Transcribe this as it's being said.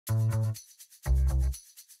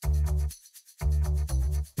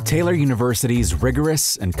Taylor University's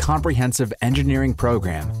rigorous and comprehensive engineering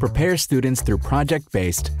program prepares students through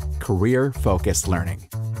project-based, career-focused learning.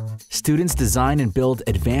 Students design and build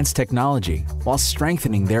advanced technology while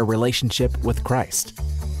strengthening their relationship with Christ.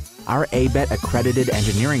 Our ABET-accredited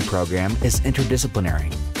engineering program is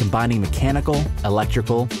interdisciplinary, combining mechanical,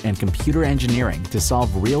 electrical, and computer engineering to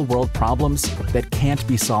solve real-world problems that can't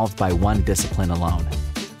be solved by one discipline alone.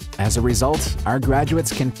 As a result, our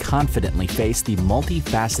graduates can confidently face the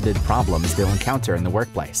multifaceted problems they'll encounter in the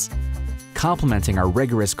workplace. Complementing our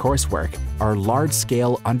rigorous coursework are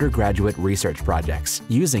large-scale undergraduate research projects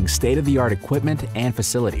using state-of-the-art equipment and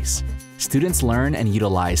facilities. Students learn and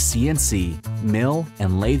utilize CNC, mill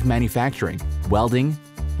and lathe manufacturing, welding,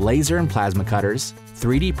 laser and plasma cutters,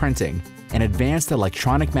 3D printing, and advanced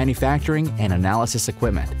electronic manufacturing and analysis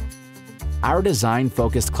equipment. Our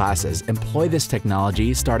design-focused classes employ this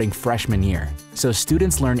technology starting freshman year, so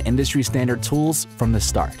students learn industry-standard tools from the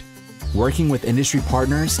start. Working with industry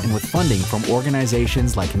partners and with funding from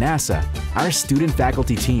organizations like NASA, our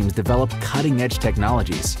student-faculty teams develop cutting-edge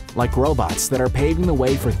technologies like robots that are paving the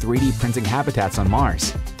way for 3D printing habitats on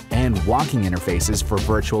Mars and walking interfaces for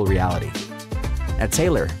virtual reality. At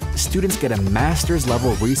Taylor, students get a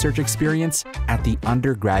master's-level research experience at the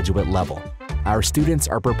undergraduate level. Our students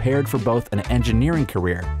are prepared for both an engineering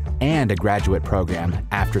career and a graduate program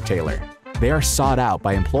after Taylor. They are sought out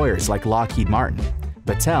by employers like Lockheed Martin,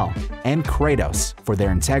 Battelle, and Kratos for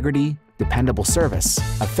their integrity, dependable service,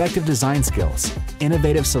 effective design skills,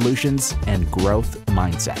 innovative solutions, and growth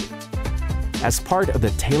mindset. As part of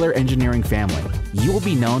the Taylor Engineering family, you will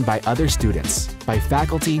be known by other students, by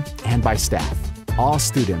faculty, and by staff. All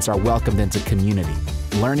students are welcomed into community,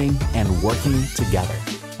 learning, and working together.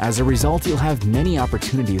 As a result, you'll have many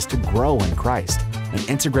opportunities to grow in Christ and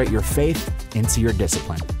integrate your faith into your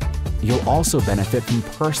discipline. You'll also benefit from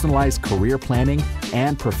personalized career planning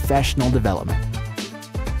and professional development.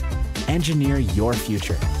 Engineer your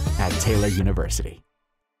future at Taylor University.